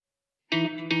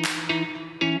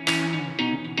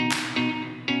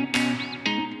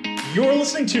You're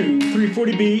listening to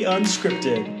 340B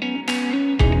Unscripted.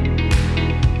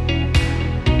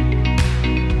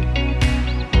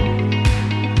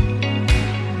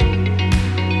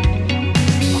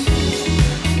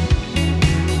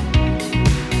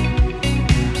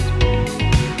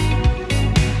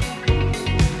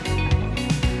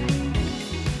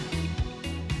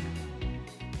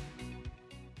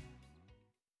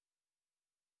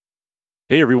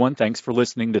 Hey everyone, thanks for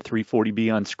listening to 340B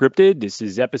Unscripted. This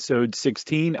is episode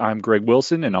 16. I'm Greg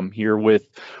Wilson and I'm here with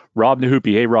Rob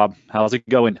Nahupi. Hey Rob, how's it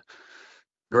going?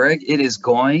 Greg, it is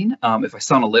going. If I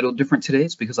sound a little different today,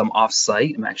 it's because I'm off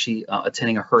site. I'm actually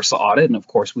attending a HRSA audit, and of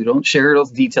course, we don't share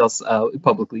those details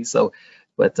publicly.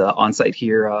 But on site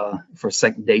here for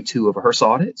day 2 of a HRSA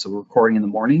audit. So we're recording in the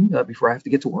morning before I have to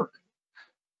get to work.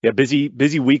 Yeah,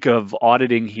 busy week of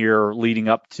auditing here leading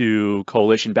up to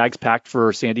Coalition. Bags packed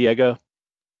for San Diego?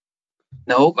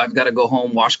 Nope, I've got to go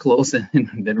home, wash clothes, and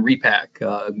then repack,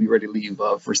 be ready to leave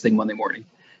first thing Monday morning.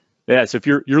 Yeah, so if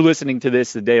you're listening to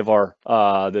this the day of our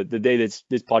the day this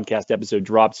podcast episode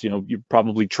drops, you're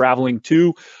probably traveling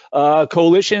to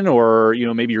Coalition, or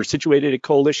maybe you're situated at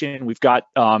Coalition. We've got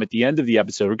at the end of the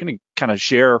episode, we're going to kind of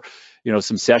share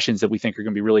some sessions that we think are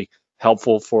going to be really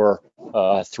helpful for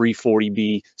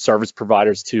 340B service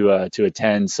providers to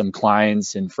attend, some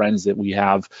clients and friends that we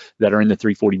have that are in the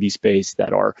 340B space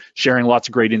that are sharing lots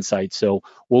of great insights. So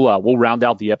we'll round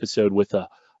out the episode with a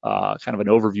kind of an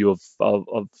overview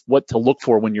of what to look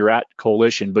for when you're at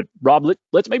Coalition. But Rob,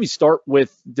 let's maybe start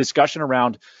with discussion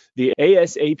around the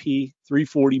ASAP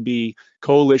 340B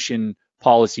Coalition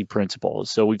policy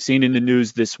principles. So we've seen in the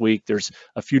news this week, there's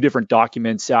a few different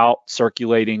documents out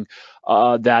circulating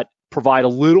that provide a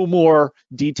little more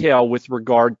detail with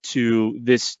regard to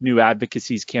this new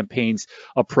advocacy's campaign's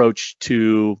approach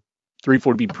to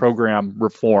 340B program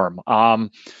reform.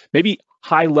 Maybe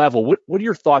high level, what are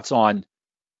your thoughts on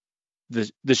the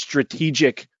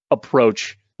strategic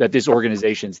approach that this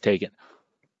organization's taken?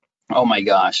 Oh my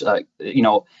gosh,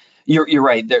 you're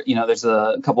right. There's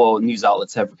a couple of news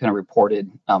outlets have kind of reported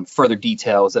further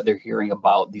details that they're hearing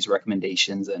about these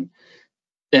recommendations, and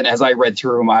as I read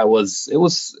through them, it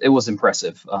was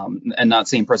impressive, and not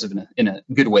say impressive in a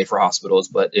good way for hospitals,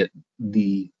 but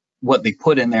what they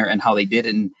put in there and how they did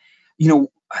it. And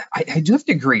I do have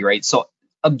to agree, right? So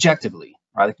objectively,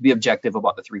 right, I like to be objective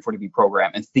about the 340B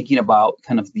program and thinking about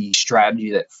kind of the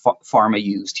strategy that pharma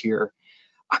used here.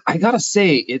 I gotta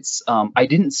say, it's I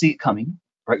didn't see it coming.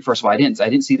 Right, first of all, I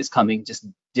didn't see this coming. Just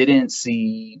didn't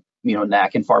see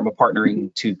NAC and pharma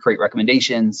partnering to create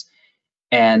recommendations,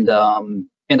 and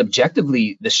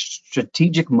objectively, the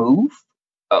strategic move,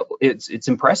 it's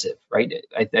impressive, right?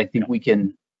 I think we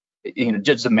can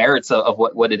judge the merits of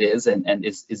what it is, and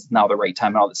is now the right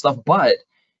time and all this stuff. But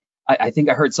I think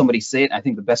I heard somebody say it. I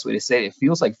think the best way to say it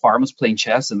feels like pharma's playing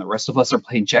chess and the rest of us are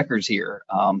playing checkers here.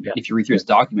 If you read through this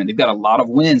document, they've got a lot of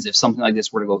wins if something like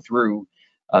this were to go through,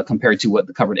 compared to what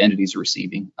the covered entities are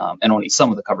receiving, and only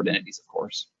some of the covered entities, of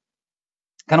course.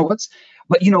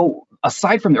 But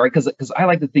aside from that, right? Because I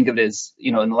like to think of it as,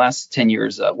 in the last 10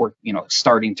 years, we're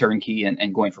starting turnkey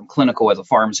and going from clinical as a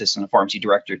pharmacist and a pharmacy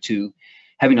director to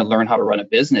having to learn how to run a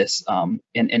business.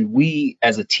 And we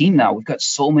as a team now, we've got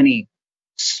so many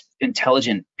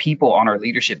intelligent people on our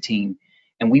leadership team,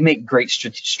 and we make great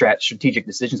strategic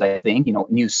decisions. I think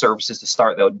new services to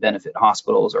start that would benefit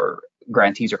hospitals or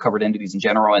grantees or covered entities in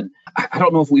general. And I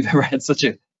don't know if we've ever had such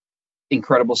an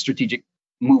incredible strategic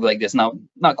move like this. Now,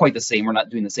 not quite the same. We're not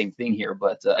doing the same thing here,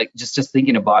 but just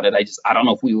thinking about it, I don't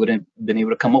know if we would have been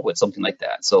able to come up with something like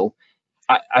that. So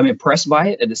I'm impressed by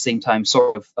it. At the same time,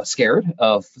 sort of scared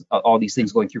of all these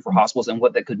things going through for hospitals and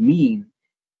what that could mean.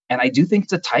 And I do think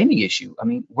it's a timing issue. I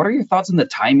mean, what are your thoughts on the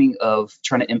timing of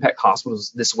trying to impact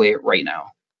hospitals this way right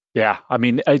now? Yeah, I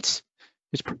mean, it's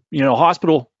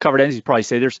hospital covered entities probably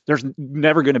say there's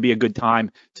never going to be a good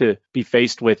time to be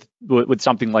faced with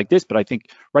something like this. But I think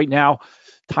right now,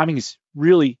 timing is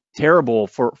really terrible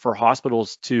for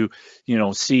hospitals to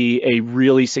see a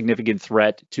really significant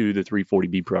threat to the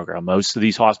 340B program. Most of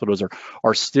these hospitals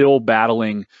are still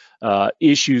battling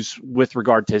issues with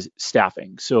regard to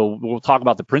staffing. So we'll talk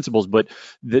about the principles, but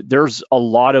there's a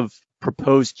lot of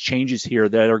proposed changes here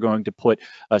that are going to put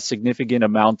a significant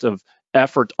amount of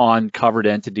effort on covered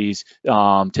entities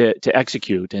to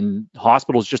execute, and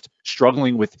hospitals just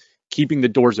struggling with keeping the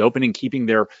doors open and keeping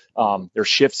their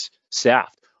shifts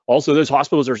staffed. Also, those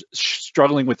hospitals are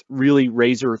struggling with really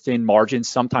razor thin margins,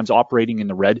 sometimes operating in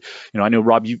the red. I know,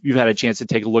 Rob, you've had a chance to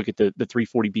take a look at the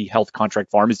 340B health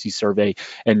contract pharmacy survey,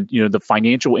 and the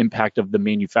financial impact of the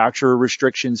manufacturer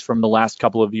restrictions from the last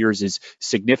couple of years is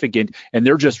significant, and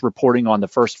they're just reporting on the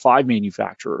first 5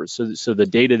 manufacturers. So the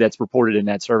data that's reported in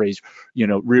that survey is,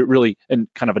 really and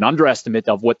kind of an underestimate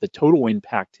of what the total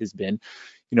impact has been.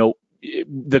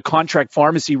 The contract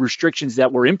pharmacy restrictions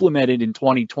that were implemented in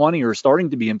 2020 or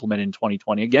starting to be implemented in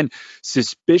 2020, again,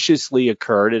 suspiciously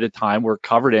occurred at a time where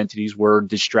covered entities were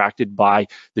distracted by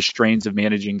the strains of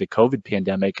managing the COVID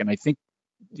pandemic. And I think,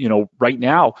 right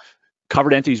now,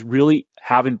 covered entities really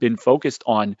haven't been focused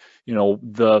on,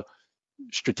 the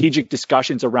strategic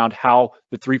discussions around how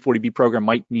the 340B program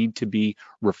might need to be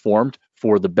reformed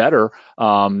for the better.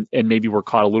 And maybe we're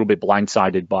caught a little bit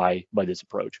blindsided by this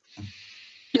approach.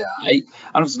 Yeah, I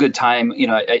don't know if it's a good time.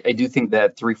 I do think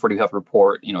that 340 Health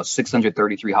report,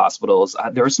 633 hospitals,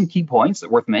 there are some key points that are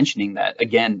worth mentioning that,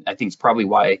 again, I think it's probably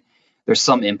why there's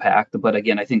some impact. But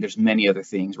again, I think there's many other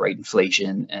things, right?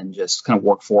 Inflation and just kind of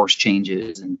workforce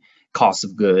changes and cost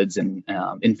of goods and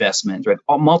investment, right?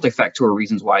 All multifactorial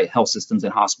reasons why health systems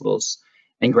and hospitals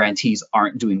and grantees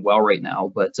aren't doing well right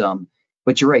now. But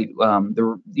you're right.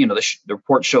 The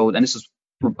report showed, and this is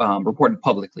reported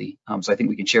publicly, so I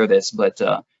think we can share this, but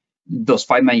those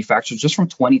 5 manufacturers just from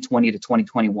 2020 to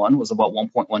 2021 was about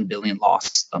 1.1 billion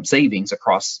lost savings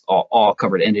across all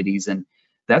covered entities, and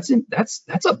that's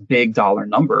a big dollar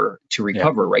number to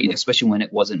recover, right? Especially when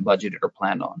it wasn't budgeted or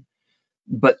planned on.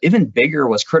 But even bigger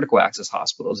was critical access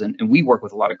hospitals, and we work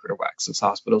with a lot of critical access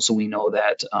hospitals, so we know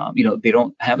that they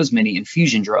don't have as many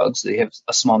infusion drugs. They have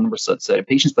a small number set of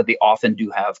patients, but they often do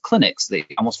have clinics. They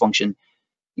almost function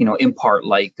in part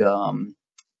like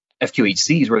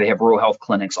FQHCs, where they have rural health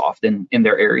clinics often in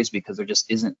their areas because there just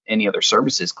isn't any other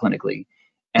services clinically.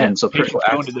 And so critical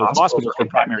access hospitals are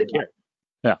primary care.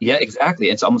 Yeah, exactly.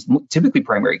 It's almost typically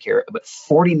primary care, but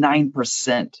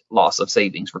 49% loss of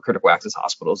savings for critical access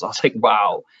hospitals. I was like,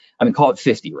 wow. I mean, call it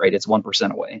 50, right? It's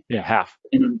 1% away. Yeah, half.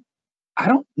 And I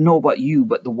don't know about you,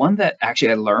 but the one that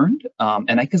actually I learned,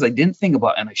 and because I didn't think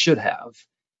about, and I should have,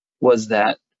 was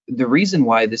that the reason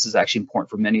why this is actually important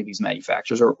for many of these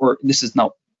manufacturers, or this is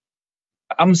not,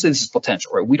 I'm going to say this is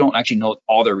potential, right? We don't actually know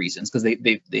all their reasons, because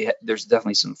there's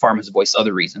definitely some pharma's voice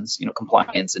other reasons,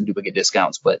 compliance and duplicate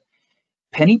discounts, but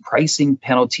penny pricing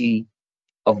penalty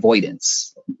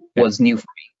avoidance was new for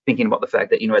me, thinking about the fact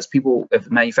that,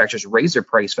 if manufacturers raise their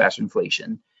price faster than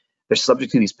inflation, they're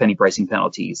subject to these penny pricing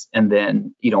penalties. And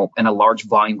then, and a large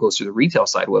volume goes through the retail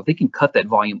side. Well, if they can cut that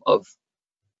volume of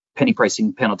penny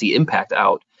pricing penalty impact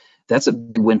out, that's a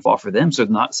big windfall for them. So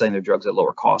they're not selling their drugs at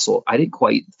lower cost. So I didn't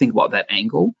quite think about that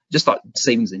angle. Just thought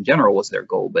savings in general was their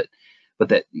goal, but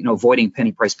that, avoiding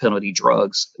penny price penalty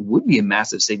drugs would be a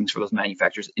massive savings for those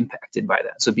manufacturers impacted by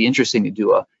that. So it'd be interesting to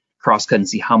do a cross cut and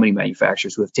see how many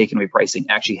manufacturers who have taken away pricing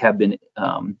actually have been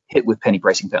hit with penny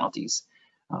pricing penalties.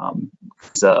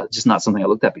 It's just not something I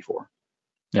looked at before.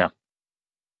 Yeah.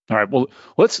 All right. Well,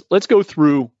 let's go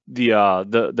through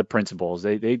the principles.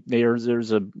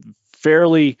 There's a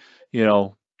fairly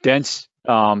dense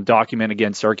document,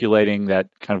 again, circulating, that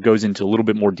kind of goes into a little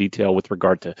bit more detail with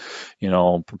regard to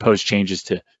proposed changes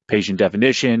to patient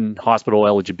definition, hospital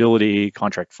eligibility,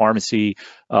 contract pharmacy,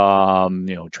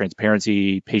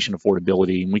 transparency, patient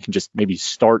affordability, and we can just maybe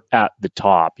start at the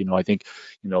top. I think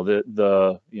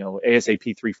the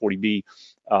ASAP 340B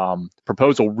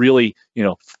proposal really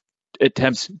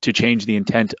attempts to change the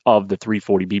intent of the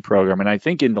 340B program, and I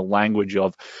think in the language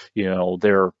of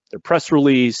their press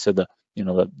release, so the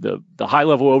high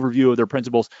level overview of their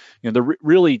principles, they're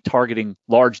really targeting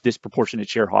large disproportionate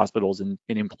share hospitals and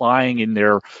implying in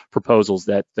their proposals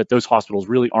that those hospitals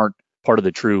really aren't part of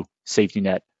the true safety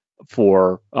net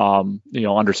for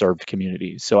underserved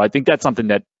communities. So I think that's something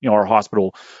that our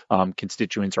hospital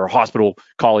constituents, our hospital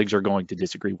colleagues are going to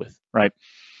disagree with, right?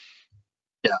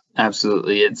 Yeah,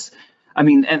 absolutely. And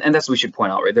that's what we should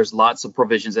point out, right? There's lots of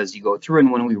provisions as you go through.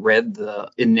 And when we read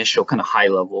the initial kind of high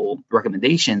level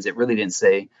recommendations, it really didn't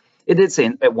say, it did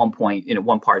say at one point,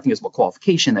 one part, I think it's about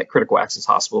qualification, that critical access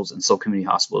hospitals and community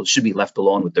hospitals should be left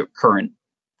alone with the current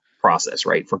process,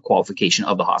 right, for qualification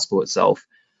of the hospital itself.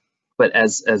 But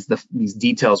as these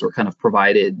details were kind of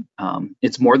provided,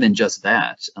 it's more than just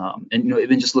that. And,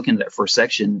 even just looking at that first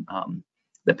section,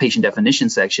 the patient definition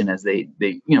section, as they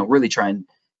really try and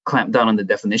clamp down on the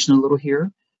definition a little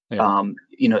here. Yeah.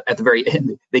 At the very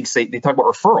end, they talk about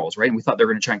referrals, right? And we thought they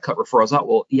were going to try and cut referrals out.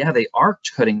 Well, yeah, they are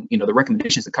cutting, the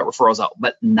recommendations to cut referrals out,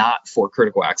 but not for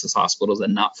critical access hospitals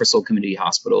and not for community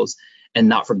hospitals and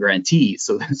not for grantees.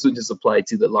 So this would just apply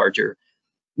to the larger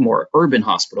more urban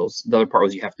hospitals. The other part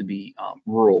was you have to be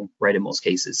rural, right, in most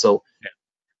cases. So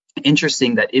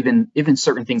interesting that even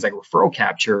certain things like referral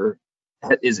capture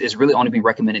is really only being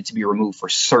recommended to be removed for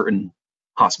certain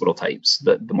hospital types,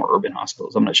 the more urban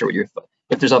hospitals. I'm not sure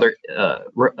if there's other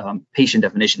patient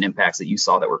definition impacts that you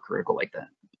saw that were critical like that.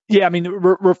 Yeah, I mean,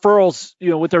 referrals,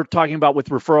 what they're talking about with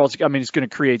referrals, I mean, it's going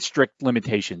to create strict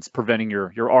limitations, preventing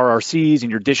your RRCs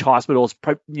and your dish hospitals,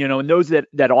 and those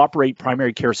that operate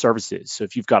primary care services. So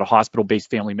if you've got a hospital-based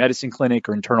family medicine clinic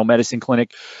or internal medicine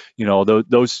clinic,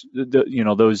 those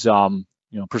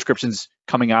prescriptions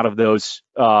coming out of those,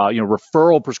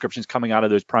 referral prescriptions coming out of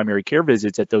those primary care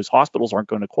visits at those hospitals aren't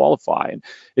going to qualify. And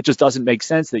it just doesn't make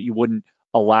sense that you wouldn't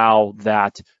allow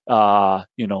that,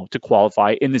 to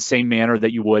qualify in the same manner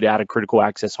that you would at a critical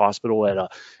access hospital,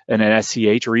 at an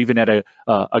SCH, or even at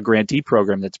a grantee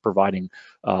program that's providing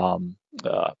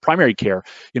primary care.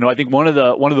 I think one of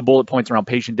the bullet points around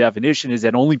patient definition is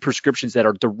that only prescriptions that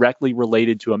are directly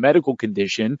related to a medical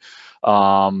condition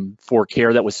for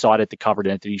care that was sought at the covered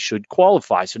entity should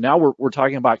qualify. So now we're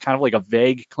talking about kind of like a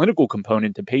vague clinical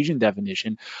component to patient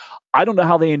definition. I don't know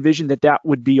how they envision that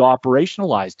would be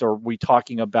operationalized. Are we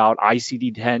talking about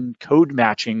ICD-10 code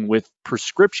matching with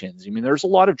prescriptions? I mean, there's a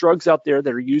lot of drugs out there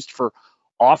that are used for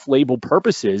off-label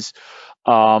purposes,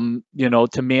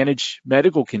 to manage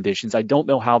medical conditions. I don't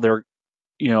know how they're,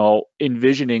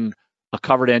 envisioning a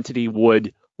covered entity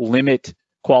would limit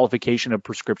qualification of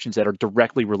prescriptions that are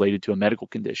directly related to a medical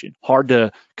condition. Hard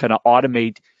to kind of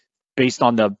automate based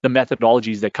on the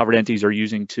methodologies that covered entities are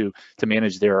using to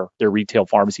manage their retail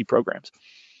pharmacy programs.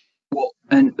 Well,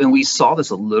 and we saw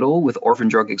this a little with orphan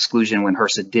drug exclusion when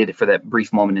HRSA did, for that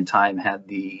brief moment in time, had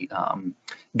the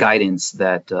guidance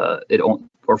that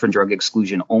orphan drug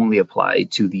exclusion only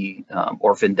applied to the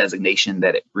orphan designation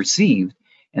that it received.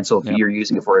 And so if you're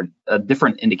using it for a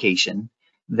different indication,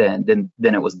 then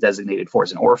it was designated for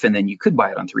as an orphan, then you could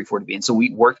buy it on 340B. And so we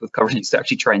worked with covered entities to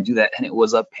actually try and do that, and it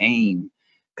was a pain,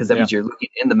 because that means you're looking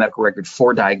in the medical record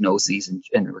for diagnoses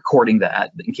and recording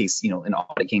that in case, an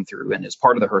audit came through, and as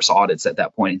part of the HRSA audits at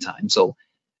that point in time. So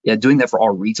doing that for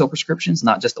all retail prescriptions,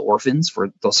 not just the orphans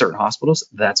for those certain hospitals,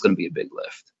 that's going to be a big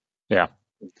lift. Yeah.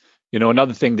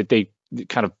 Another thing that they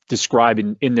kind of describe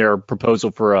in their proposal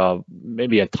for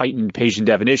maybe a tightened patient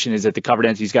definition is that the covered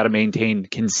entity's got to maintain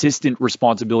consistent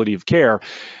responsibility of care.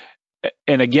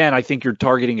 And again, I think you're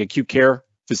targeting acute care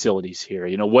facilities here.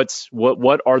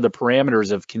 What are the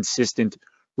parameters of consistent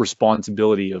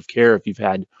responsibility of care? If you've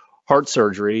had heart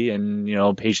surgery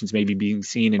and patients may be being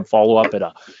seen in follow-up at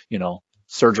a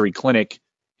surgery clinic,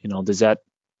 does that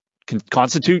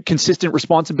constitute consistent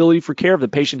responsibility for care? If the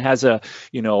patient has a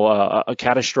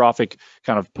catastrophic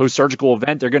kind of post-surgical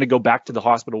event, they're going to go back to the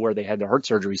hospital where they had the heart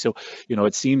surgery. So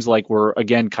it seems like we're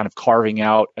again kind of carving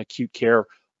out acute care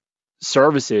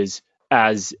services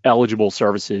as eligible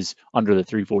services under the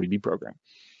 340B program.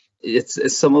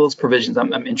 It's some of those provisions.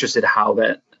 I'm interested how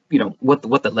that, what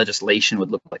the legislation would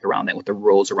look like around that, what the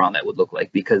rules around that would look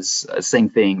like, because same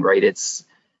thing, right? It's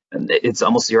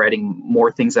almost you're adding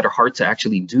more things that are hard to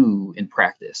actually do in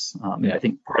practice. I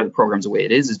think part of the program's the way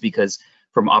it is because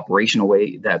from operational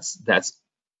way, that's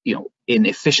an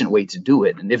efficient way to do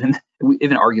it. And even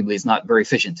arguably it's not very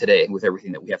efficient today with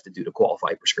everything that we have to do to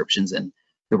qualify prescriptions and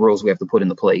the rules we have to put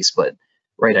into place. But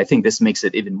I think this makes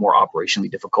it even more operationally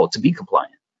difficult to be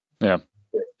compliant. Yeah.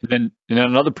 And then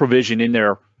another provision in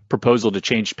their proposal to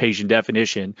change patient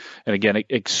definition, and again,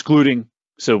 excluding,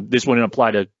 so this wouldn't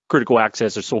apply to critical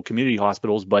access or sole community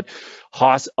hospitals, but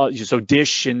so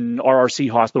DISH and RRC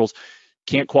hospitals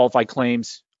can't qualify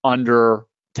claims under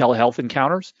telehealth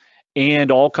encounters,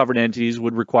 and all covered entities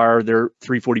would require their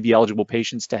 340B eligible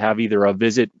patients to have either a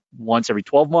visit once every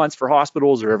 12 months for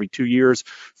hospitals or every 2 years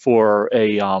for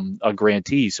a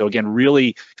grantee. So again,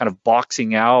 really kind of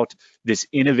boxing out this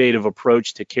innovative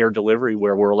approach to care delivery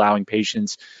where we're allowing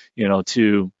patients,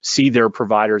 to see their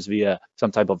providers via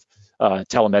some type of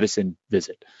telemedicine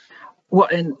visit. Well,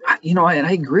 and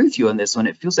I agree with you on this one.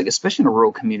 It feels like, especially in a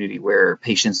rural community where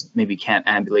patients maybe can't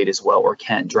ambulate as well or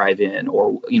can't drive in,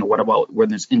 or what about where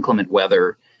there's inclement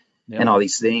weather and all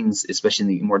these things, especially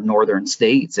in the more northern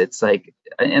states. It's like,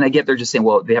 and I get they're just saying,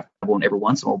 well, they have to have one every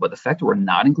once in a while, but the fact that we're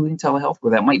not including telehealth,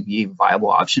 where that might be a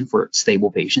viable option for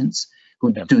stable patients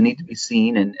who do need to be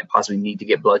seen and possibly need to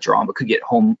get blood drawn, but could get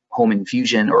home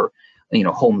infusion or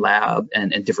home lab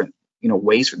and different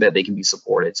ways for that they can be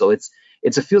supported. So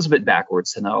it feels a bit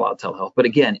backwards to not allow telehealth. But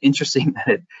again, interesting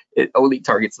that it only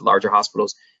targets the larger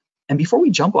hospitals. And before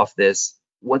we jump off this,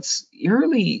 what's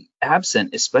eerily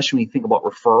absent, especially when you think about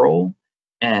referral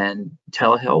and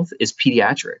telehealth, is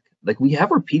pediatric. Like we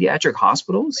have our pediatric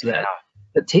hospitals that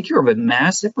that take care of a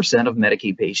massive percent of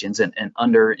Medicaid patients and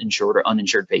underinsured or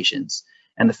uninsured patients.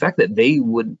 And the fact that they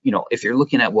would, if you're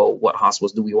looking at, well, what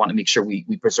hospitals do we want to make sure we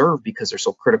preserve because they're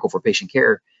so critical for patient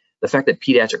care, the fact that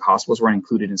pediatric hospitals weren't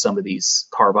included in some of these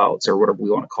carve-outs or whatever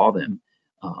we want to call them,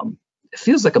 it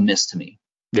feels like a miss to me.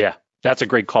 Yeah, that's a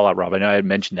great call out, Rob. I know I had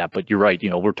mentioned that, but you're right.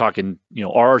 We're talking,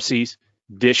 RRCs,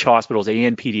 dish hospitals,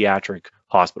 and pediatric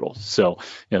hospitals. So,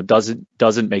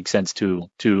 doesn't make sense to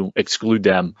exclude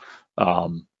them.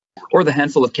 Or the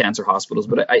handful of cancer hospitals,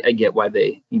 but I get why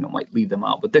they, might leave them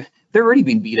out. But they're already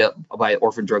being beat up by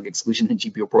orphan drug exclusion and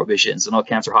GPO prohibitions, and all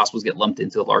cancer hospitals get lumped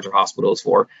into the larger hospitals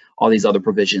for all these other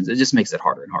provisions. It just makes it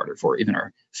harder and harder for even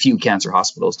our few cancer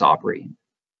hospitals to operate.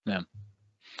 Yeah.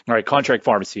 All right, contract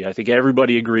pharmacy. I think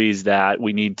everybody agrees that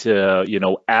we need to,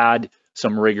 add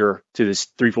some rigor to this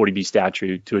 340B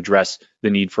statute to address the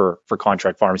need for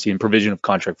contract pharmacy and provision of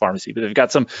contract pharmacy. But they've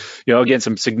got some, again,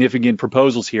 some significant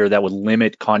proposals here that would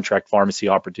limit contract pharmacy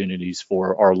opportunities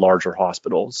for our larger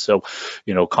hospitals. So,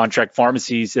 contract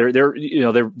pharmacies,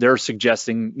 they're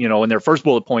suggesting, in their first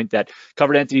bullet point that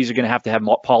covered entities are going to have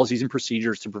policies and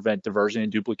procedures to prevent diversion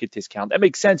and duplicate discount. That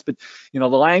makes sense, but the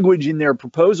language in their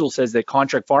proposal says that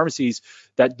contract pharmacies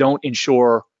that don't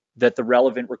ensure that the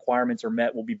relevant requirements are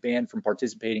met will be banned from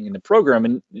participating in the program.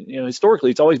 And historically,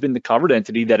 it's always been the covered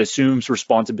entity that assumes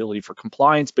responsibility for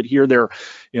compliance. But here they're,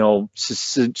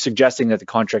 suggesting that the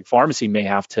contract pharmacy may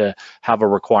have to have a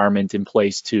requirement in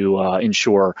place to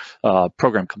ensure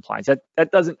program compliance.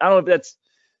 That doesn't. I don't know if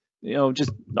that's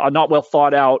just a not well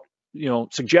thought out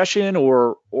suggestion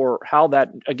or how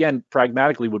that again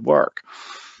pragmatically would work.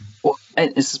 Well,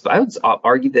 and I would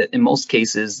argue that in most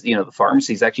cases, the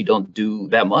pharmacies actually don't do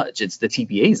that much. It's the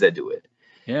TPAs that do it.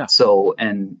 Yeah. So,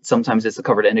 and sometimes it's the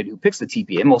covered entity who picks the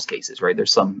TPA in most cases, right?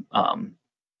 There's some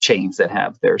chains that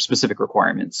have their specific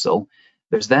requirements. So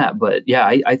there's that. But yeah,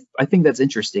 I think that's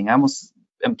interesting.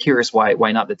 I'm curious why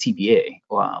not the TPA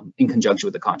in conjunction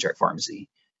with the contract pharmacy,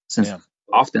 since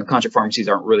often contract pharmacies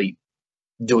aren't really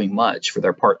doing much for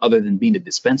their part other than being a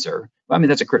dispenser. I mean,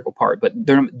 that's a critical part, but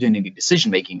they're not doing any decision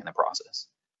making in the process.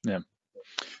 Yeah.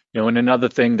 And another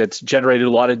thing that's generated a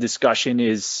lot of discussion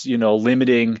is,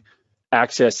 limiting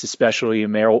access to specialty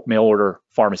and mail order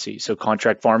pharmacies. So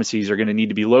contract pharmacies are going to need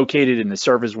to be located in the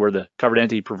service where the covered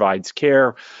entity provides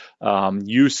care.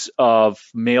 Use of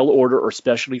mail order or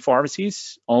specialty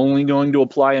pharmacies only going to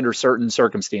apply under certain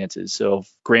circumstances. So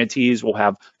grantees will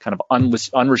have kind of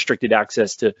unrestricted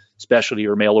access to specialty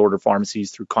or mail order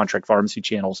pharmacies through contract pharmacy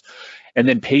channels. And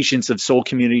then patients of sole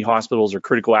community hospitals or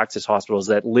critical access hospitals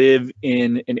that live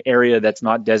in an area that's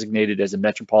not designated as a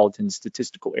metropolitan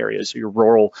statistical area. So your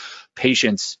rural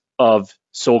patients of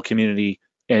sole community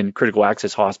and critical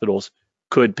access hospitals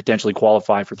could potentially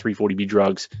qualify for 340B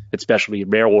drugs, especially in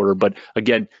mail order. But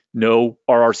again, no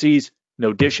RRCs,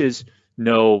 no dishes,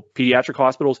 no pediatric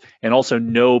hospitals, and also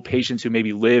no patients who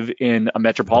maybe live in a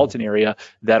metropolitan area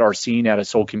that are seen at a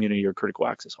sole community or critical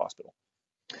access hospital.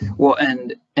 Well,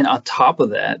 and on top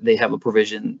of that, they have a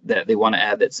provision that they want to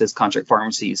add that says contract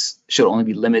pharmacies should only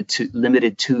be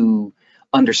limited to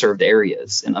underserved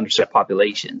areas and underserved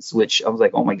populations, which I was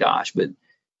like, oh my gosh. But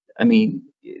I mean,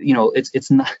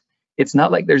 it's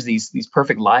not like there's these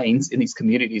perfect lines in these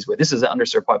communities where this is an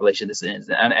underserved population. This is,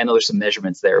 and I know there's some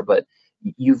measurements there, but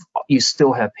you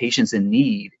still have patients in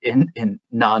need in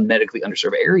non-medically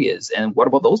underserved areas. And what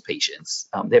about those patients?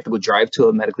 They have to go drive to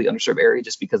a medically underserved area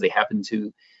just because they happen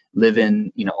to live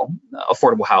in,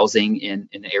 affordable housing in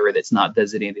an area that's not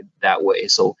designated that way.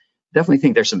 So definitely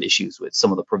think there's some issues with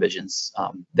some of the provisions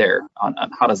there on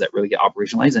how does that really get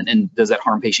operationalized, and does that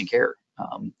harm patient care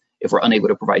if we're unable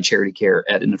to provide charity care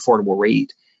at an affordable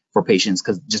rate for patients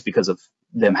because of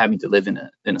them having to live in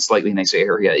a slightly nicer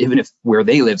area, even if where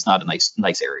they live is not a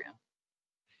nice area.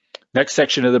 Next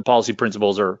section of the policy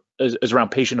principles is around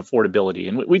patient affordability.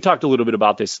 And we talked a little bit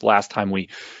about this last time we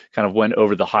kind of went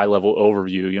over the high level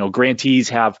overview. Grantees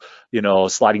have,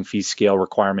 sliding fee scale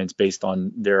requirements based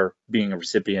on their being a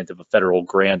recipient of a federal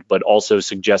grant, but also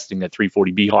suggesting that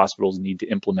 340B hospitals need to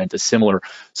implement a similar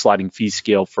sliding fee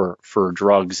scale for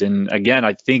drugs. And again,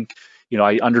 I think,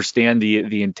 I understand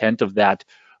the intent of that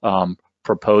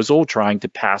proposal, trying to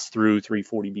pass through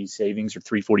 340B savings or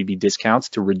 340B discounts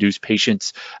to reduce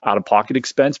patients' out-of-pocket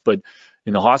expense. But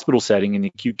in the hospital setting, in the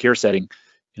acute care setting,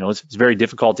 it's very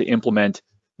difficult to implement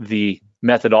the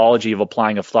methodology of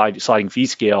applying a sliding fee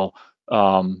scale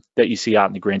that you see out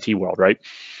in the grantee world, right?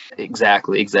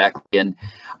 Exactly. And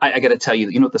I got to tell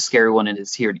you, what the scary one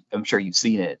is here. I'm sure you've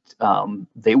seen it.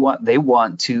 They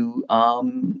want to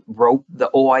rope the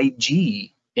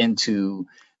OIG into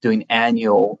doing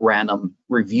annual random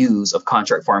reviews of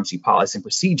contract pharmacy policy and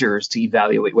procedures to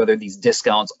evaluate whether these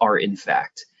discounts are in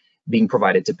fact being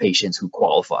provided to patients who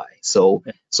qualify. So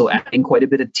adding quite a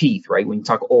bit of teeth, right? When you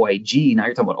talk OIG, now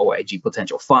you're talking about OIG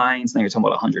potential fines. Now you're talking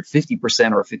about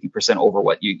 150% or 50% over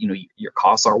what your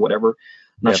costs are, whatever. I'm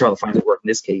not sure how the fines would work in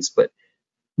this case, but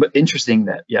interesting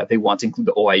that they want to include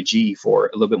the OIG for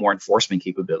a little bit more enforcement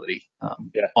capability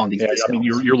on these discounts. I mean,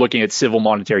 you're looking at civil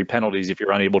monetary penalties if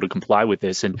you're unable to comply with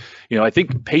this. And I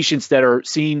think patients that are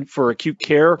seen for acute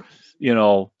care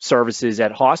services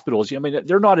at hospitals, I mean,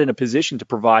 they're not in a position to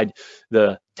provide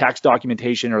the tax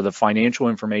documentation or the financial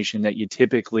information that you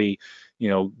typically,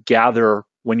 gather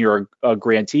when you're a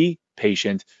grantee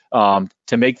patient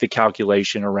to make the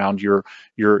calculation around your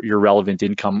relevant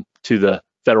income to the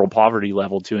federal poverty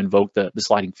level to invoke the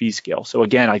sliding fee scale. So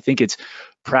again, I think it's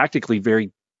practically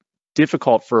very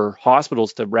difficult for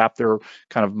hospitals to wrap their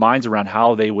kind of minds around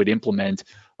how they would implement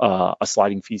a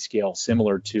sliding fee scale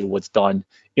similar to what's done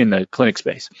in the clinic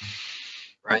space.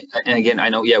 Right. And again, I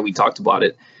know, we talked about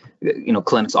it.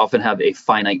 Clinics often have a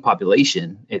finite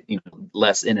population,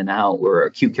 less in and out, where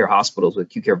acute care hospitals with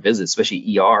acute care visits,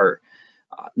 especially ER,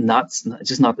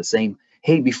 just not the same.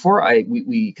 Hey, before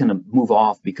we kind of move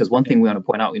off, because one thing we want to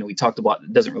point out, we talked about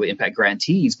it doesn't really impact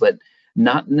grantees, but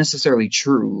not necessarily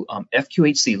true.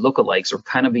 FQHC lookalikes are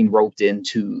kind of being roped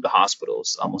into the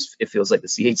hospitals. Almost, it feels like the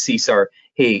CHCs are,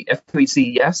 hey,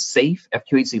 FQHC, yes, safe.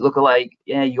 FQHC lookalike,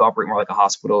 yeah, you operate more like a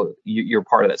hospital. You're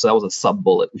part of that. So that was a sub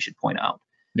bullet we should point out.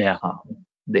 Yeah.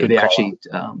 They actually,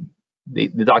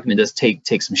 the document does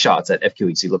take some shots at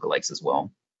FQHC lookalikes as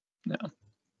well. Yeah.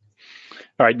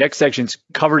 All right, next section's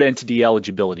covered entity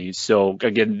eligibility. So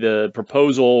again, the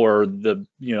proposal or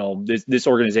this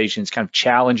organization is kind of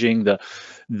challenging the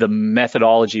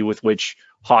methodology with which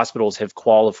hospitals have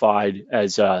qualified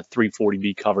as a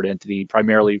 340B covered entity,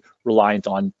 primarily reliant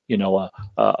on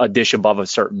a dish above a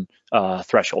certain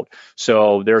threshold.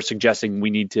 So they're suggesting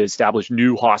we need to establish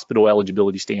new hospital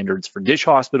eligibility standards for dish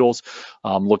hospitals,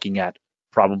 looking at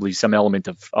probably some element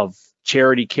of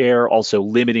charity care, also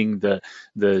limiting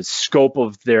the scope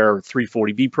of their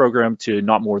 340B program to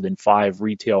not more than 5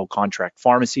 retail contract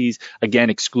pharmacies, again,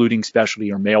 excluding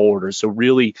specialty or mail orders. So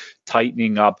really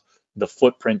tightening up the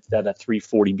footprint that a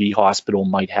 340B hospital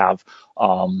might have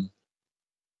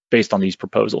based on these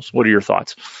proposals. What are your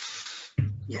thoughts?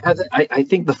 Yeah, I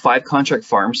think the 5 contract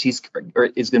pharmacies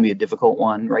is going to be a difficult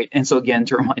one, right? And so again,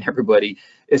 to remind everybody,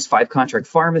 it's 5 contract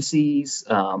pharmacies,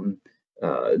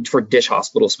 for dish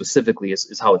hospitals specifically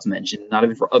is how it's mentioned, not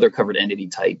even for other covered entity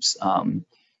types.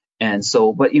 And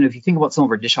so, but if you think about some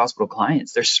of our dish hospital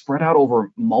clients, they're spread out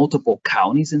over multiple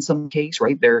counties in some case,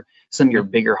 right? They're some of your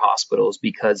bigger hospitals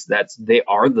because they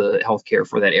are the healthcare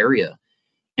for that area.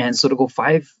 And so to go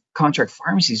 5 contract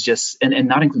pharmacies and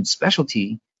not include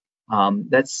specialty,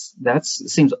 that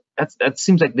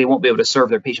seems like they won't be able to serve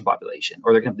their patient population,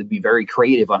 or they're going to have to be very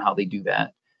creative on how they do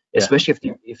that. Yeah. Especially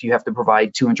if you have to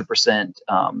provide 200%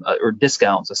 or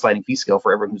discounts, a sliding fee scale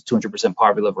for everyone who's 200%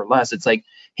 poverty level or less. It's like,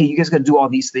 hey, you guys got to do all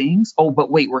these things. Oh, but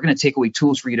wait, we're going to take away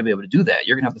tools for you to be able to do that.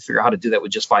 You're going to have to figure out how to do that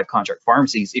with just 5 contract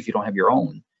pharmacies if you don't have your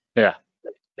own. Yeah.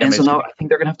 And so now I think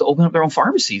they're going to have to open up their own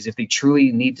pharmacies if they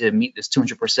truly need to meet this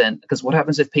 200%. Because what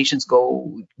happens if patients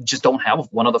just don't have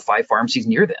one of the 5 pharmacies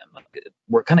near them?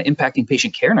 We're kind of impacting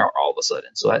patient care now all of a sudden.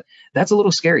 So that's a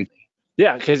little scary to me.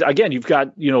 Yeah, because again, you've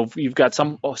got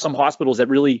some hospitals that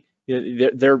really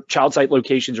their child site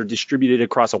locations are distributed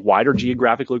across a wider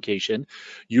geographic location.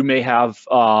 You may have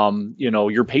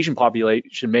your patient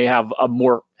population may have a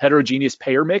more heterogeneous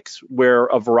payer mix where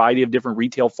a variety of different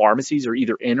retail pharmacies are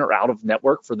either in or out of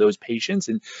network for those patients,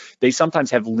 and they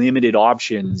sometimes have limited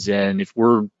options. And if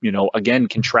we're again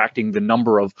contracting the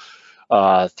number of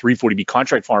 340B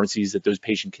contract pharmacies that those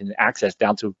patients can access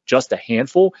down to just a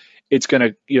handful, it's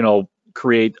going to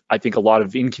create, I think, a lot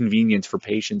of inconvenience for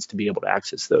patients to be able to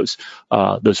access those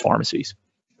pharmacies.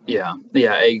 Yeah,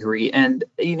 I agree. And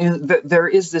there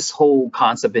is this whole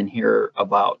concept in here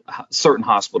about certain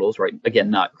hospitals, right? Again,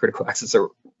 not critical access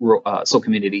or so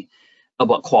community,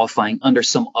 about qualifying under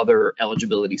some other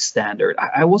eligibility standard.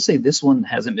 I will say this one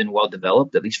hasn't been well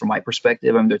developed, at least from my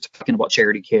perspective. I mean, they're talking about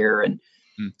charity care and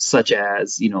such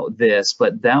as this,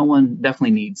 but that one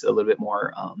definitely needs a little bit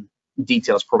more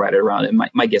details provided around it.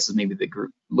 My guess is maybe the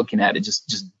group looking at it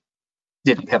just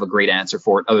didn't have a great answer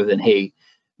for it, other than, hey,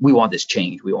 we want this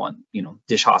change. We want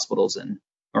dish hospitals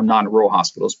or non-rural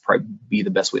hospitals probably be the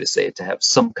best way to say it, to have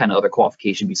some kind of other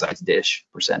qualification besides dish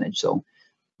percentage. So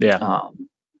yeah,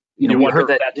 you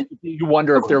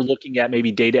wonder if they're looking at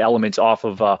maybe data elements off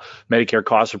of Medicare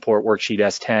cost report worksheet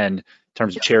S10 in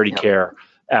terms of charity care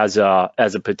as a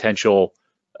potential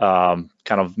kind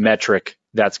of metric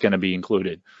that's going to be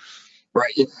included.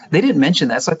 Right. They didn't mention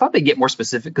that, so I thought they'd get more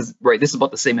specific because, right, this is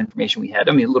about the same information we had.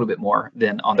 I mean, a little bit more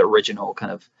than on the original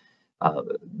kind of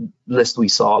list we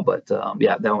saw, but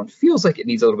yeah, that one feels like it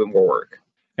needs a little bit more work.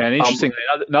 And interestingly,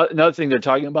 another thing they're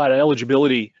talking about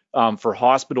eligibility for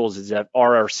hospitals is that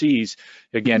RRCs,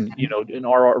 again, in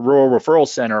our rural referral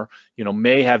center,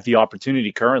 may have the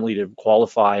opportunity currently to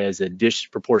qualify as a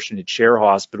disproportionate share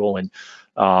hospital and,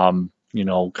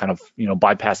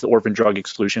 bypass the orphan drug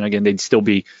exclusion. Again, they'd still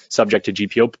be subject to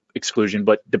GPO exclusion,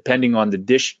 but depending on the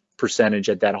DISH percentage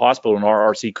at that hospital, an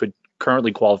RRC could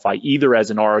currently qualify either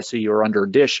as an RRC or under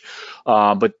a DISH,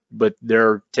 but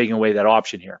they're taking away that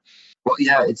option here. Well,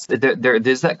 yeah,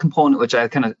 there's that component which I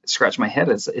kind of scratch my head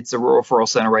as it's a rural referral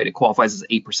center, right? It qualifies as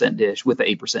 8% DISH with the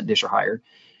 8% DISH or higher.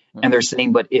 And they're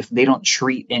saying, but if they don't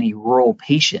treat any rural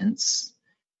patients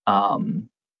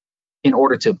in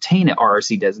order to obtain an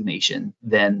RRC designation,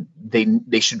 then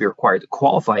they should be required to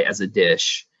qualify as a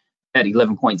DISH at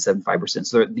 11.75%.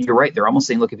 So you're right. They're almost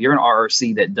saying, look, if you're an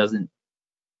RRC that doesn't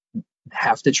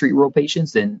have to treat rural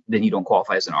patients, then you don't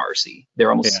qualify as an RRC. They're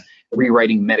almost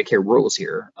rewriting Medicare rules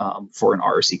here for an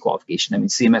RRC qualification. I mean,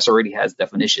 CMS already has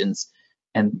definitions,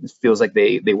 and it feels like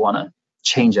they want to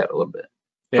change that a little bit.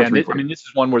 Yeah, and this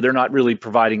is one where they're not really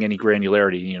providing any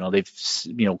granularity.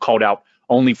 They've called out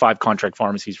only 5 contract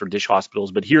pharmacies for DISH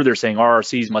hospitals, but here they're saying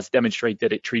RRCs must demonstrate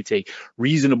that it treats a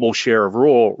reasonable share of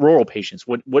rural patients.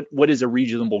 What is a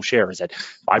reasonable share? Is that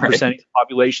 5% of the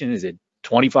population? Is it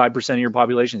 25% of your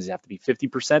population? Does it have to be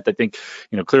 50%? I think,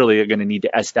 clearly they're going to need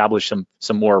to establish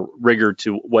some more rigor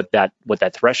to what that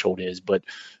threshold is. But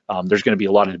there's going to be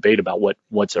a lot of debate about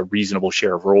what's a reasonable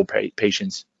share of rural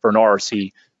patients for an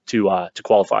RRC to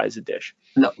qualify as a DISH.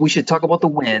 No, we should talk about the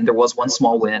win. There was one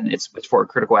small win. It's for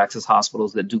critical access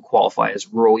hospitals that do qualify as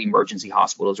rural emergency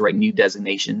hospitals, right? New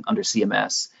designation under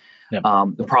CMS. Yep.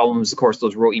 The problem is, of course,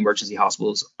 those rural emergency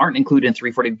hospitals aren't included in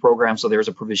 340 program, so there's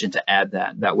a provision to add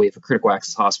that. That way, if a critical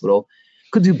access hospital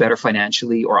could do better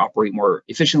financially or operate more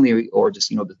efficiently or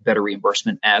just, better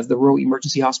reimbursement as the rural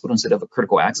emergency hospital instead of a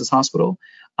critical access hospital,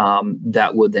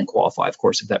 that would then qualify, of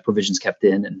course, if that provision is kept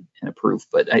in and approved.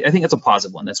 But I think that's a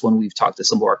positive one. That's when we've talked to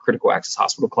some of our critical access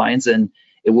hospital clients, and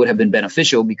it would have been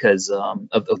beneficial because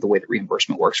of the way the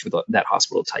reimbursement works for that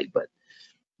hospital type. But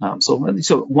so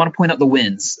want to point out the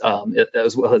wins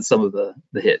as well as some of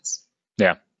the hits.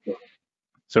 Yeah.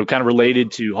 So kind of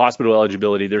related to hospital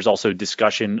eligibility, there's also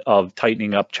discussion of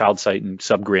tightening up child site and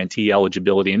subgrantee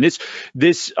eligibility. And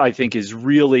this I think is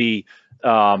really,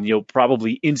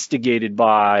 probably instigated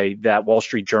by that Wall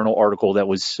Street Journal article that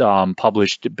was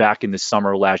published back in the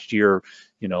summer last year,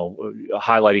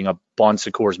 highlighting a Bon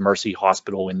Secours Mercy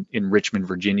Hospital in Richmond,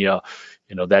 Virginia,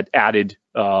 that added,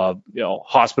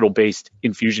 hospital-based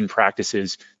infusion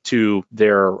practices to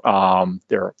their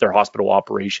hospital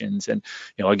operations. And,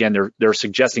 again, they're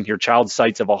suggesting here child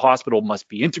sites of a hospital must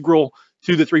be integral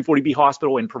to the 340B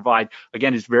hospital and provide,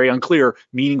 again, it's very unclear,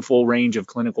 meaningful range of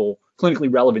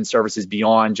clinically relevant services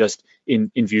beyond just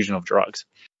infusion of drugs.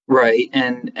 Right.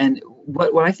 And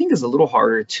what I think is a little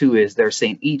harder too is they're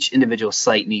saying each individual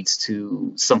site needs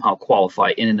to somehow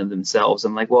qualify in and of themselves.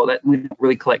 I'm like, well, that we don't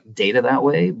really collect data that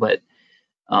way, but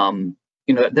that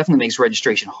definitely makes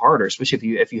registration harder,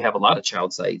 especially if you have a lot of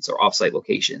child sites or offsite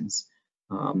locations.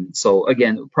 So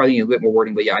again, probably a bit more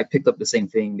wording, but yeah, I picked up the same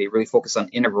thing. They really focus on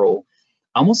integral,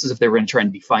 almost as if they were going to try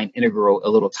and define integral a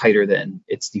little tighter than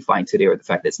it's defined today, or the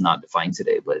fact that it's not defined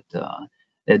today. But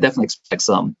it definitely expects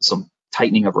some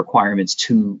tightening of requirements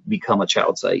to become a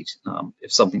child site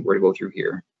if something were to go through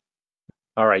here.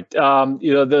 All right.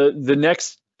 The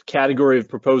next category of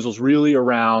proposals really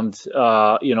around,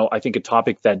 I think a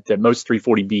topic that most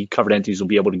 340B covered entities will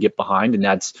be able to get behind, and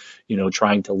that's,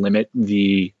 trying to limit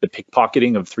the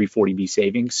pickpocketing of 340B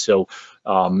savings. So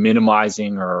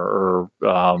minimizing or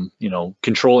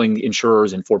controlling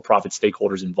insurers and for-profit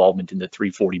stakeholders' involvement in the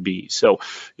 340B. So,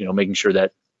 making sure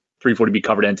that 340B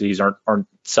covered entities aren't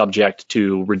subject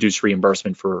to reduced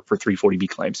reimbursement for 340B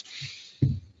claims.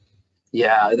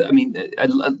 Yeah, I mean, I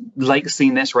like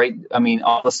seeing this, right? I mean,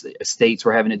 all the states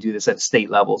were having to do this at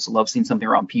state level. So love seeing something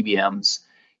around PBMs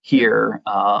here.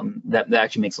 That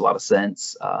actually makes a lot of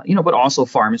sense. But also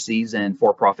pharmacies and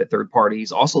for-profit third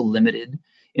parties also limited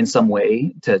in some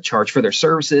way to charge for their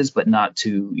services, but not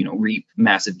to, reap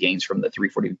massive gains from the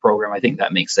 340B program. I think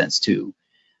that makes sense too.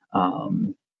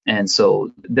 And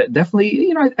so that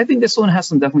definitely, I think this one has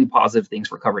some definitely positive things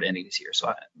for covered entities here. So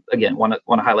I, again, want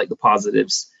to highlight the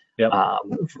positives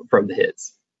from the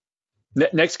hits.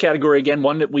 Next category, again,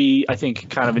 one that we, I think,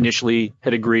 kind of initially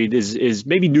had agreed is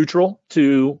maybe neutral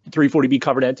to 340B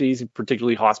covered entities,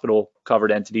 particularly hospital covered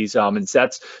entities. And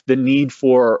that's the need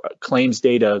for claims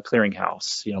data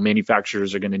clearinghouse.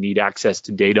 Manufacturers are going to need access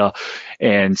to data,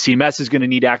 and CMS is going to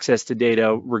need access to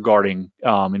data regarding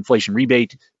inflation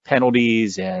rebate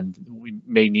penalties, and we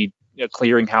may need a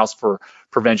clearinghouse for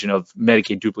prevention of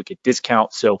Medicaid duplicate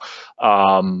discount. So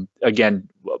again,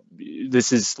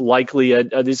 this is likely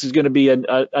this is going to be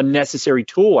a necessary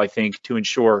tool, I think, to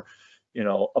ensure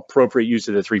appropriate use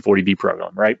of the 340B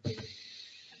program, right?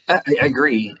 I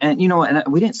agree, and and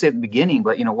we didn't say at the beginning,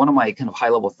 but one of my kind of high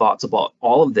level thoughts about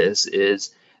all of this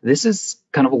is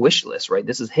kind of a wish list, right?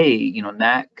 This is, hey,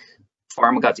 NAC,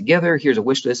 Pharma got together. Here's a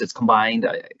wish list. It's combined.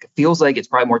 It feels like it's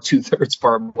probably more 2/3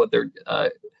 part of what they're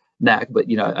NAC, but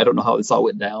I don't know how this all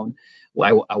went down.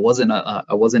 Well, I wasn't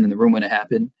in the room when it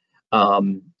happened.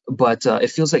 But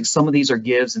it feels like some of these are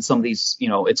gives, and some of these,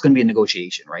 it's going to be a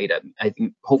negotiation, right? I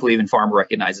think hopefully even Pharma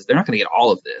recognizes they're not going to get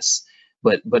all of this,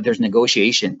 but there's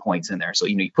negotiation points in there. So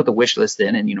you put the wish list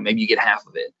in, and maybe you get half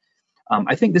of it.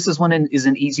 I think this is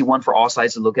an easy one for all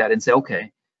sides to look at and say,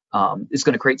 okay, it's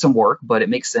going to create some work, but it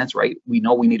makes sense, right? We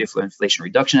know we need it for the Inflation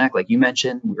Reduction Act, like you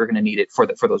mentioned. We're going to need it for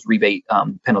those rebate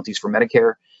penalties for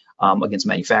Medicare. Against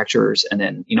manufacturers, and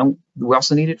then we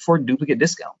also need it for duplicate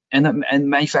discount, and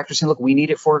manufacturers saying, look, we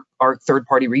need it for our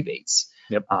third-party rebates.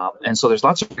 Yep. And so there's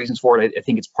lots of reasons for it. I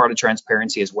think it's part of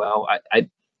transparency as well. I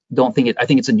think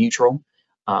it's a neutral,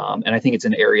 and I think it's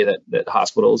an area that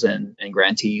hospitals and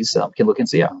grantees can look and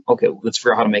say, yeah, okay, let's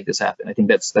figure out how to make this happen. I think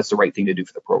that's the right thing to do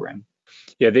for the program.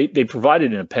 Yeah, they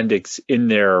provided an appendix in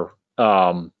their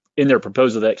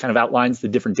proposal that kind of outlines the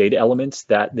different data elements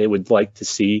that they would like to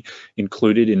see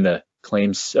included in the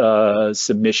claims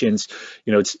submissions.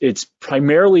 It's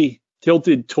primarily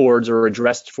tilted towards or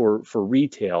addressed for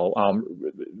retail.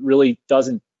 Really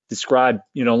doesn't describe,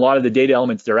 a lot of the data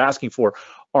elements they're asking for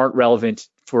aren't relevant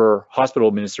for hospital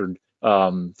administered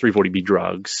 340B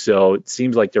drugs. So it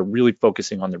seems like they're really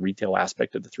focusing on the retail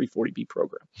aspect of the 340B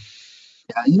program.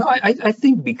 Yeah, I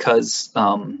think because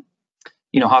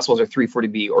hospitals are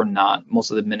 340B or not,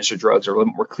 most of the administered drugs are a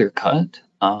little more clear cut.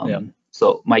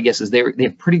 So my guess is they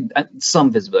have pretty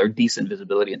some visibility, or decent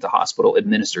visibility into hospital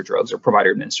administered drugs or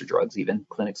provider administered drugs, even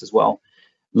clinics as well.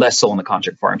 Less so on the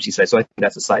contract pharmacy side. So I think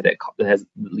that's the side that has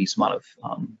the least amount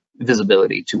of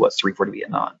visibility to what's 340B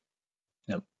and not.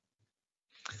 Yep.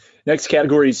 Next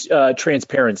category is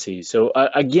transparency. So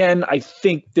again, I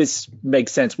think this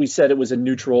makes sense. We said it was a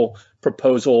neutral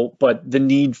proposal, but the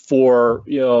need for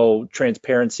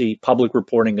transparency, public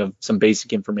reporting of some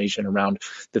basic information around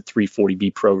the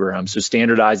 340B program. So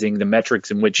standardizing the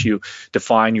metrics in which you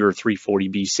define your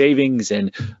 340B savings,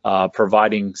 and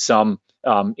providing some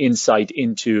insight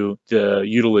into the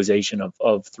utilization of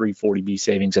 340B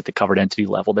savings at the covered entity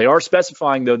level. They are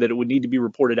specifying, though, that it would need to be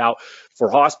reported out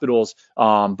for hospitals,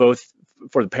 both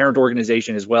for the parent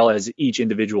organization as well as each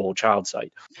individual child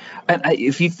site. And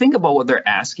if you think about what they're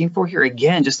asking for here,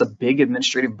 again, just a big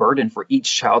administrative burden for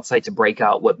each child site to break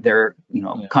out what their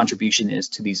contribution is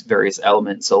to these various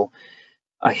elements. So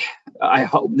I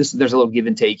hope there's a little give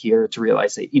and take here to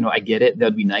realize that, I get it.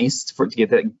 That'd be nice to get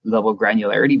that level of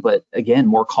granularity, but again,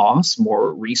 more costs,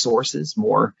 more resources,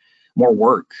 more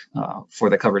work for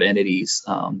the covered entities.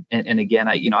 And again,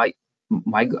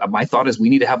 my thought is we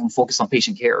need to have them focus on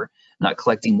patient care, not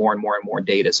collecting more and more and more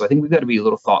data. So I think we've got to be a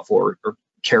little thoughtful or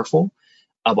careful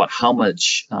about how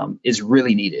much is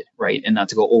really needed, right? And not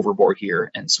to go overboard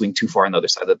here and swing too far on the other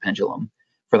side of the pendulum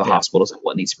for the hospitals and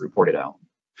what needs to be reported out.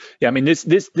 Yeah, I mean, this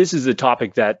is a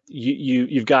topic that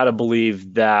you've got to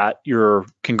believe that your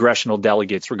congressional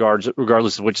delegates,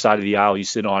 regardless of which side of the aisle you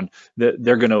sit on,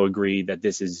 they're going to agree that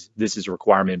this is a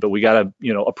requirement. But we got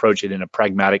to approach it in a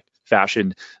pragmatic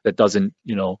fashion that doesn't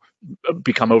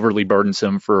become overly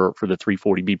burdensome for the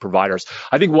 340B providers.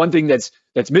 I think one thing that's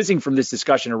missing from this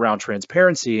discussion around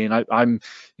transparency, and I'm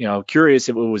curious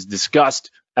if it was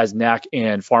discussed as NAC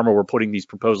and Pharma were putting these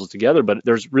proposals together, but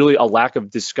there's really a lack of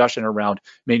discussion around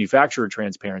manufacturer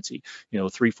transparency.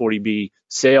 340B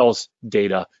sales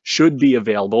data should be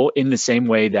available in the same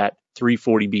way that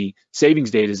 340B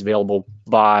savings data is available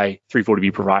by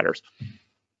 340B providers.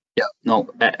 Yeah, no,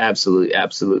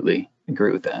 absolutely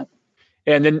agree with that.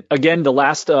 And then again, the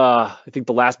last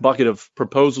bucket of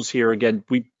proposals here, again,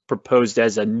 we proposed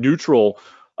as a neutral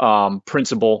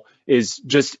principle is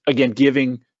just, again,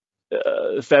 giving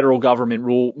federal government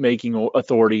rule-making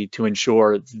authority to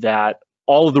ensure that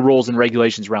all of the rules and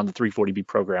regulations around the 340B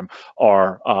program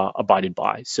are abided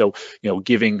by. So,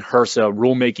 giving HRSA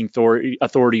rulemaking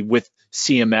authority with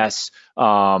CMS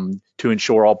to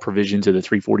ensure all provisions of the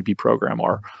 340B program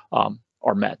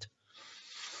are met.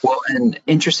 Well, and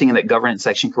interesting in that governance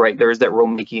section, correct? There is that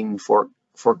rulemaking for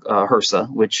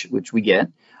HRSA, which we get.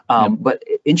 But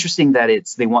interesting that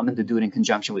they want them to do it in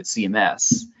conjunction with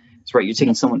CMS. That's right. You're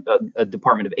taking a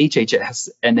department of HHS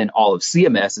and then all of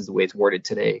CMS is the way it's worded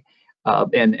today,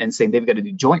 and saying they've got to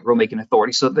do joint rulemaking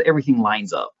authority so that everything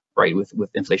lines up, right, with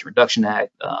Inflation Reduction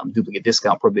Act, duplicate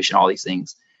discount prohibition, all these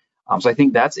things. So I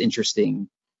think that's interesting.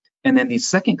 And then the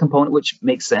second component, which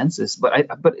makes sense,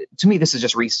 but to me this is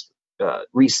just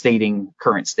restating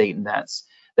current state, and that's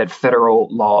that federal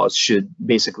laws should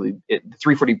basically, the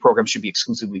 340 program should be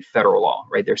exclusively federal law,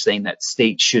 right? They're saying that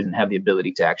states shouldn't have the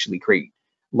ability to actually create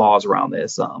laws around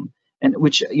this, and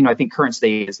which, I think current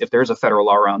state is, if there's a federal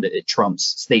law around it, it trumps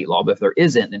state law, but if there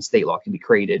isn't, then state law can be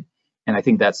created. And I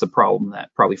think that's the problem that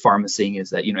probably pharma is seeing,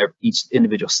 is that, each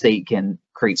individual state can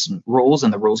create some rules,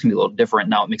 and the rules can be a little different.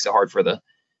 Now it makes it hard for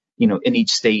in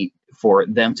each state for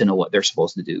them to know what they're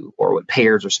supposed to do or what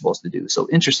payers are supposed to do. So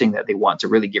interesting that they want to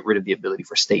really get rid of the ability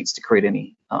for states to create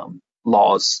any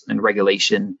laws and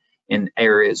regulation in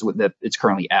areas that it's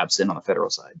currently absent on the federal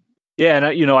side. Yeah,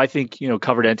 and I think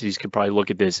covered entities could probably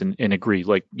look at this and agree.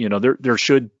 Like there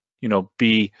should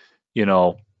be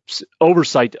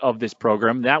oversight of this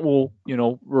program that will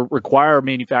require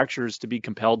manufacturers to be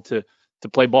compelled to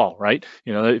play ball, right?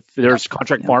 If there's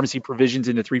contract pharmacy provisions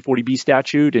in the 340B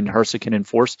statute and HRSA can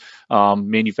enforce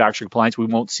manufacturer compliance, we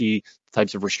won't see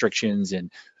types of restrictions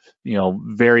and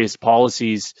various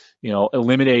policies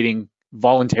eliminating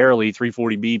voluntarily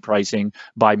 340B pricing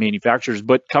by manufacturers.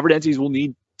 But covered entities will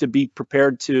need to be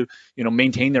prepared to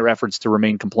maintain their efforts to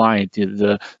remain compliant.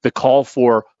 The call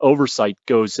for oversight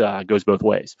goes both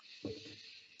ways.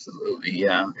 Absolutely,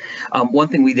 yeah. One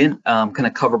thing we didn't kind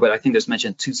of cover, but I think there's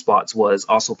mentioned two spots, was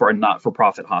also for our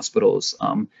not-for-profit hospitals.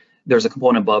 There's a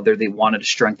component above there. They wanted to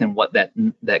strengthen what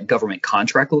that government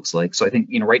contract looks like. So I think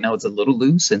right now it's a little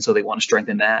loose, and so they want to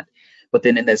strengthen that. But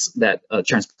then in that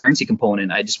transparency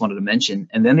component, I just wanted to mention,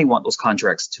 and then they want those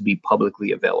contracts to be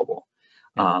publicly available.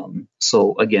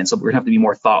 So we're gonna have to be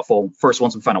more thoughtful first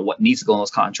once we find out what needs to go in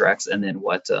those contracts, and then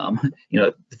what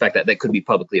the fact that could be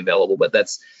publicly available. But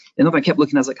that's another. I kept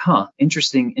looking. I was like,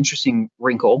 interesting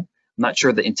wrinkle. I'm not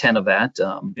sure the intent of that.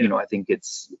 I think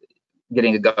it's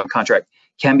getting a government contract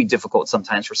can be difficult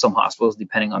sometimes for some hospitals,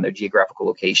 depending on their geographical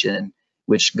location and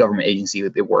which government agency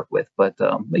that they work with. But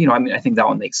I think that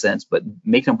one makes sense. But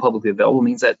making them publicly available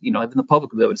means that even the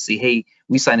public will be able to see, hey,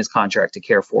 we signed this contract to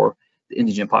care for the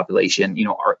indigent population,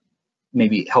 are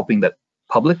maybe helping the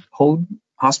public hold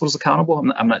hospitals accountable.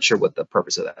 I'm not sure what the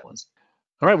purpose of that was.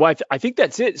 All right. Well, I think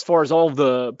that's it as far as all of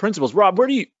the principles. Rob,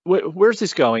 where's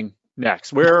this going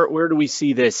next? Where do we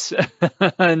see this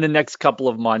in the next couple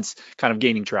of months kind of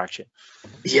gaining traction?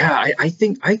 Yeah, I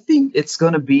think it's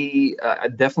going to be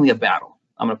definitely a battle.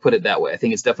 I'm going to put it that way. I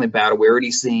think it's definitely a battle. We're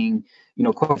already seeing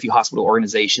quite a few hospital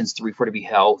organizations, 340B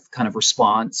Health, kind of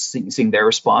seeing their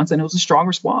response, and it was a strong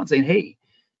response saying, hey,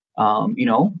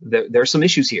 there's some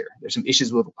issues here. There's some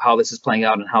issues with how this is playing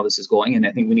out and how this is going, and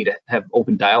I think we need to have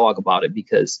open dialogue about it,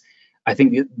 because I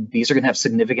think these are going to have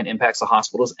significant impacts on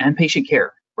hospitals and patient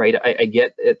care, right? I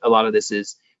get it. A lot of this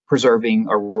is preserving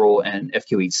our rural and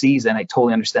FQHCs, and I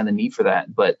totally understand the need for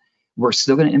that, but we're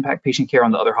still going to impact patient care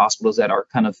on the other hospitals that are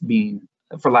kind of being,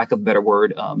 for lack of a better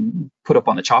word, put up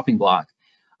on the chopping block.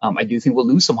 I do think we'll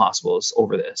lose some hospitals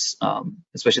over this,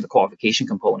 especially the qualification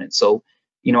component. So,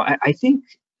 I think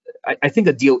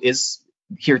a deal is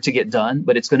here to get done,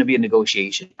 but it's going to be a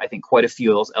negotiation. I think quite a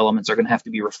few of those elements are going to have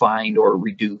to be refined or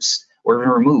reduced or even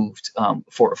removed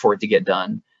for it to get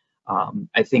done.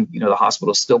 I think the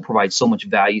hospitals still provide so much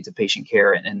value to patient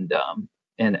care, and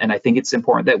I think it's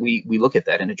important that we look at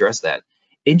that and address that.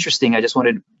 Interesting. I just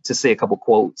wanted to say a couple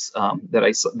quotes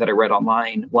that I read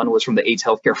online. One was from the AIDS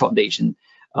Healthcare Foundation.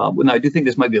 Now I do think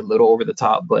this might be a little over the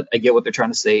top, but I get what they're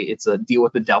trying to say. It's a deal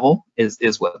with the devil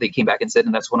is what they came back and said,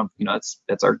 and that's one of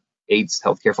that's our AIDS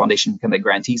Healthcare Foundation kind of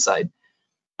grantee side.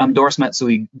 Doris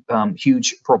Matsui,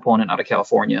 huge proponent out of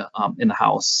California in the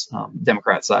House,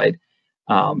 Democrat side,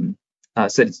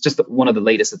 said it's just one of the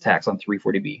latest attacks on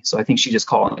 340B. So I think she's just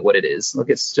calling it what it is. Look,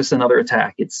 it's just another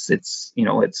attack. It's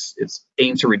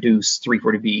aimed to reduce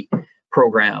 340B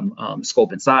program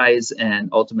scope and size, and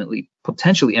ultimately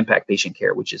potentially impact patient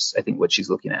care, which is I think what she's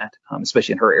looking at,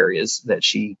 especially in her areas that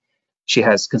she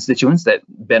has constituents that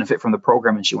benefit from the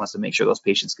program, and she wants to make sure those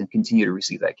patients can continue to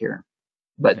receive that care.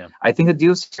 But yeah. I think the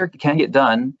deals here can get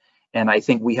done, and I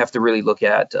think we have to really look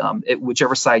at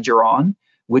whichever side you're on.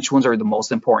 which ones are the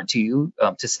most important to you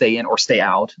to stay in or stay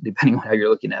out, depending on how you're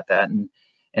looking at that,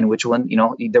 and which one,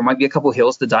 there might be a couple of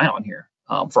hills to die on here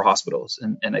for hospitals,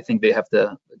 and I think they have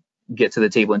to get to the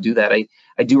table and do that.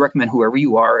 I do recommend whoever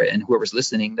you are and whoever's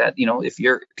listening that, if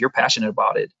you're passionate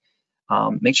about it,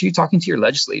 make sure you're talking to your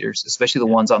legislators, especially the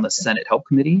ones on the Senate Help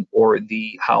Committee or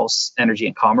the House Energy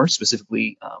and Commerce.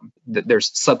 Specifically,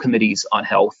 there's subcommittees on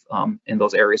health in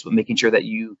those areas, but making sure that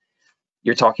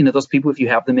you're talking to those people, if you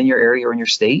have them in your area or in your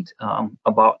state,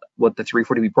 about what the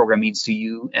 340B program means to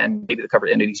you and maybe the covered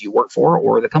entities you work for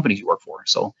or the companies you work for.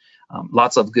 So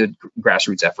lots of good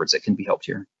grassroots efforts that can be helped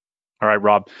here. All right,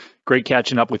 Rob, great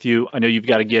catching up with you. I know you've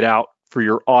got to get out for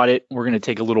your audit. We're going to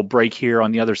take a little break here.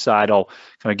 On the other side, I'll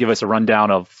kind of give us a rundown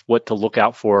of what to look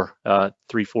out for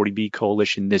 340B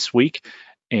Coalition this week.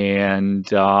 And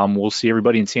we'll see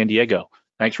everybody in San Diego.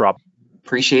 Thanks, Rob.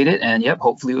 Appreciate it. And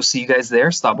hopefully we'll see you guys there.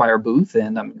 Stop by our booth,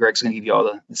 and Greg's going to give you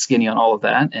all the skinny on all of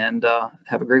that. And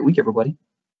have a great week, everybody.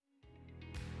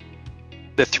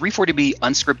 The 340B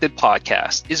Unscripted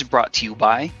podcast is brought to you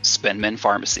by SpendMend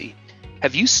Pharmacy.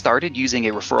 Have you started using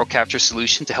a referral capture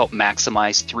solution to help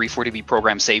maximize 340B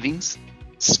program savings?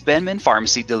 SpendMend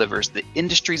Pharmacy delivers the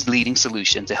industry's leading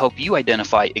solution to help you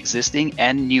identify existing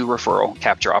and new referral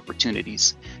capture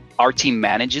opportunities. Our team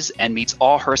manages and meets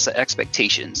all HRSA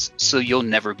expectations, so you'll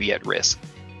never be at risk.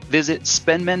 Visit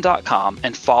spendmend.com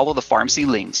and follow the pharmacy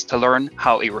links to learn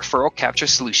how a referral capture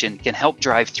solution can help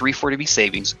drive 340B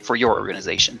savings for your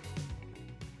organization.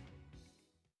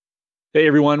 Hey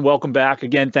everyone, welcome back.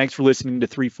 Again, thanks for listening to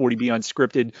 340B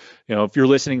Unscripted. If you're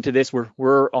listening to this,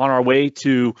 we're on our way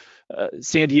to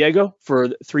San Diego for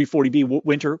the 340B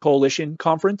Winter Coalition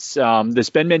Conference. The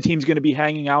SpendMend team is going to be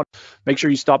hanging out. Make sure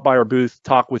you stop by our booth,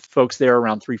 talk with folks there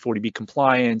around 340B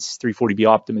compliance, 340B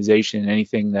optimization,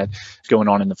 anything that's going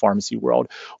on in the pharmacy world.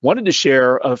 Wanted to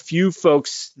share a few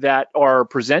folks that are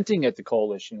presenting at the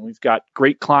coalition. We've got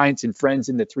great clients and friends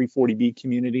in the 340B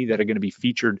community that are going to be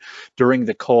featured during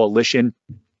the coalition.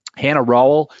 Hannah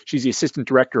Rowell, she's the Assistant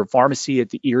Director of Pharmacy at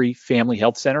the Erie Family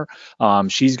Health Center.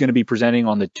 She's going to be presenting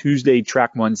on the Tuesday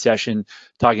Track 1 session,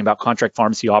 talking about contract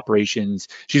pharmacy operations.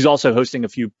 She's also hosting a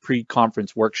few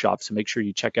pre-conference workshops, so make sure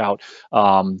you check out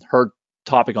her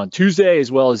topic on Tuesday,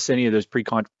 as well as any of those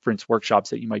pre-conference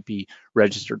workshops that you might be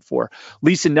registered for.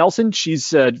 Lisa Nelson, she's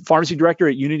Pharmacy Director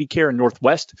at Unity Care in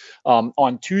Northwest.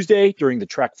 On Tuesday, during the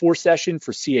Track 4 session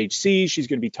for CHC, she's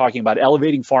going to be talking about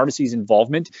elevating pharmacy's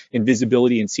involvement in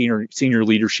visibility and senior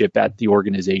leadership at the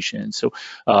organization. So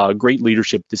great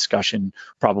leadership discussion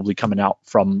probably coming out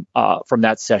from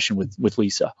that session with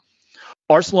Lisa.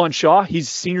 Arsalan Shah, he's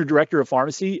Senior Director of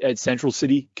Pharmacy at Central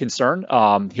City Concern.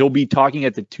 He'll be talking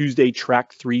at the Tuesday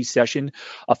Track 3 session,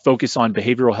 a focus on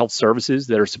behavioral health services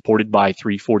that are supported by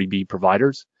 340B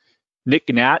providers. Nick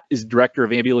Gannat is Director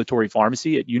of Ambulatory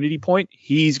Pharmacy at Unity Point.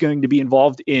 He's going to be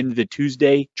involved in the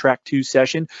Tuesday Track 2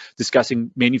 session,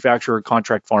 discussing manufacturer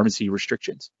contract pharmacy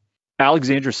restrictions.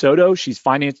 Alexandra Soto, she's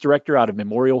Finance Director out of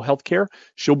Memorial Healthcare.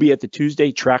 She'll be at the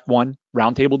Tuesday Track 1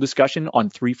 roundtable discussion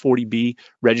on 340B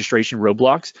registration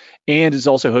roadblocks, and is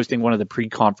also hosting one of the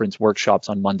pre-conference workshops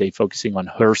on Monday focusing on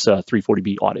HRSA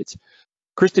 340B audits.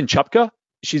 Kristen Chupka,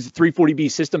 she's the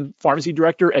 340B System Pharmacy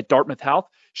Director at Dartmouth Health.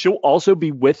 She'll also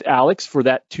be with Alex for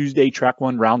that Tuesday Track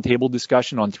 1 roundtable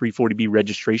discussion on 340B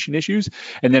registration issues.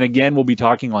 And then again, we'll be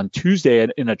talking on Tuesday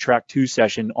in a Track 2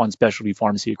 session on specialty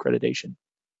pharmacy accreditation.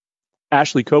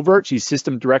 Ashley Covert, she's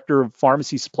System Director of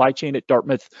Pharmacy Supply Chain at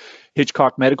Dartmouth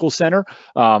Hitchcock Medical Center.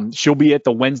 She'll be at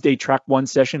the Wednesday Track 1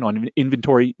 session on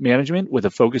inventory management with a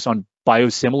focus on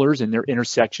biosimilars and their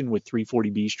intersection with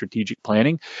 340B strategic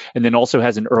planning, and then also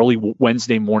has an early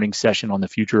Wednesday morning session on the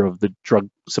future of the drug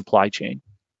supply chain.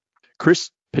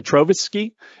 Chris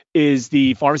Petrovsky is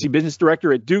the Pharmacy Business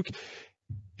Director at Duke.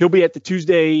 He'll be at the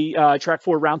Tuesday Track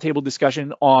 4 roundtable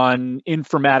discussion on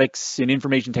informatics and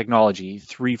information technology,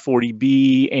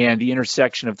 340B, and the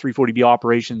intersection of 340B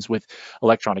operations with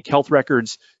electronic health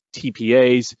records,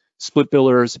 TPAs, split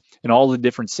billers, and all the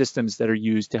different systems that are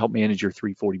used to help manage your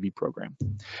 340B program.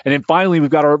 And then finally, we've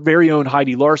got our very own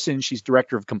Heidi Larson. She's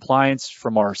Director of Compliance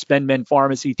from our SpendMend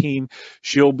Pharmacy team.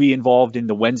 She'll be involved in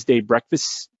the Wednesday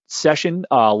breakfast session,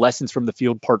 Lessons from the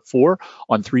Field Part 4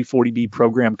 on 340B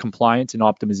program compliance and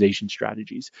optimization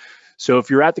strategies. So if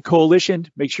you're at the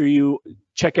coalition, make sure you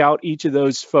check out each of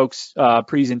those folks'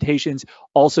 presentations.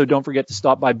 Also, don't forget to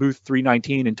stop by booth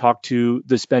 319 and talk to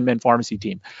the SpendMend Pharmacy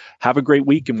team. Have a great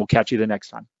week, and we'll catch you the next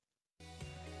time.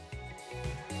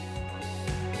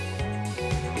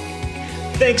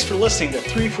 Thanks for listening to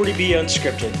 340B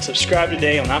Unscripted. Subscribe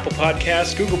today on Apple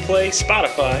Podcasts, Google Play,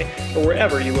 Spotify, or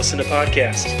wherever you listen to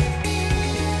podcasts.